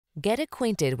Get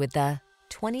acquainted with the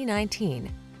 2019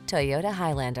 Toyota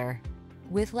Highlander.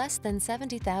 With less than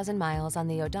 70,000 miles on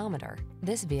the odometer,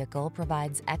 this vehicle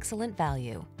provides excellent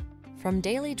value. From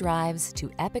daily drives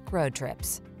to epic road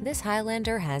trips, this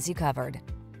Highlander has you covered.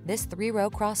 This 3-row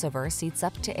crossover seats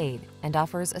up to 8 and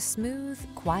offers a smooth,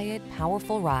 quiet,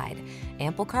 powerful ride,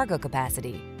 ample cargo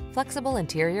capacity, flexible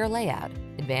interior layout,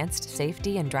 advanced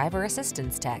safety and driver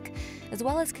assistance tech, as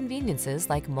well as conveniences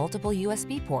like multiple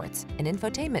USB ports, an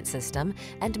infotainment system,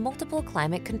 and multiple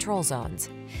climate control zones.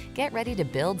 Get ready to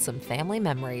build some family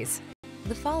memories.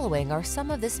 The following are some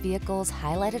of this vehicle's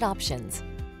highlighted options: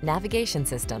 navigation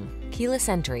system, keyless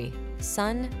entry,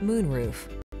 sun,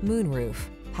 moonroof,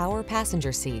 power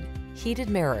passenger seat, heated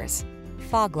mirrors,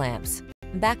 fog lamps,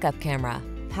 backup camera,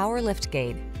 power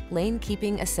liftgate, lane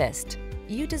keeping assist.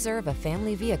 You deserve a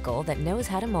family vehicle that knows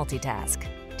how to multitask.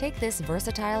 Take this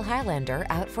versatile Highlander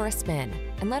out for a spin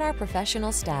and let our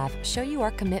professional staff show you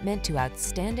our commitment to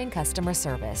outstanding customer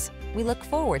service. We look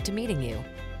forward to meeting you.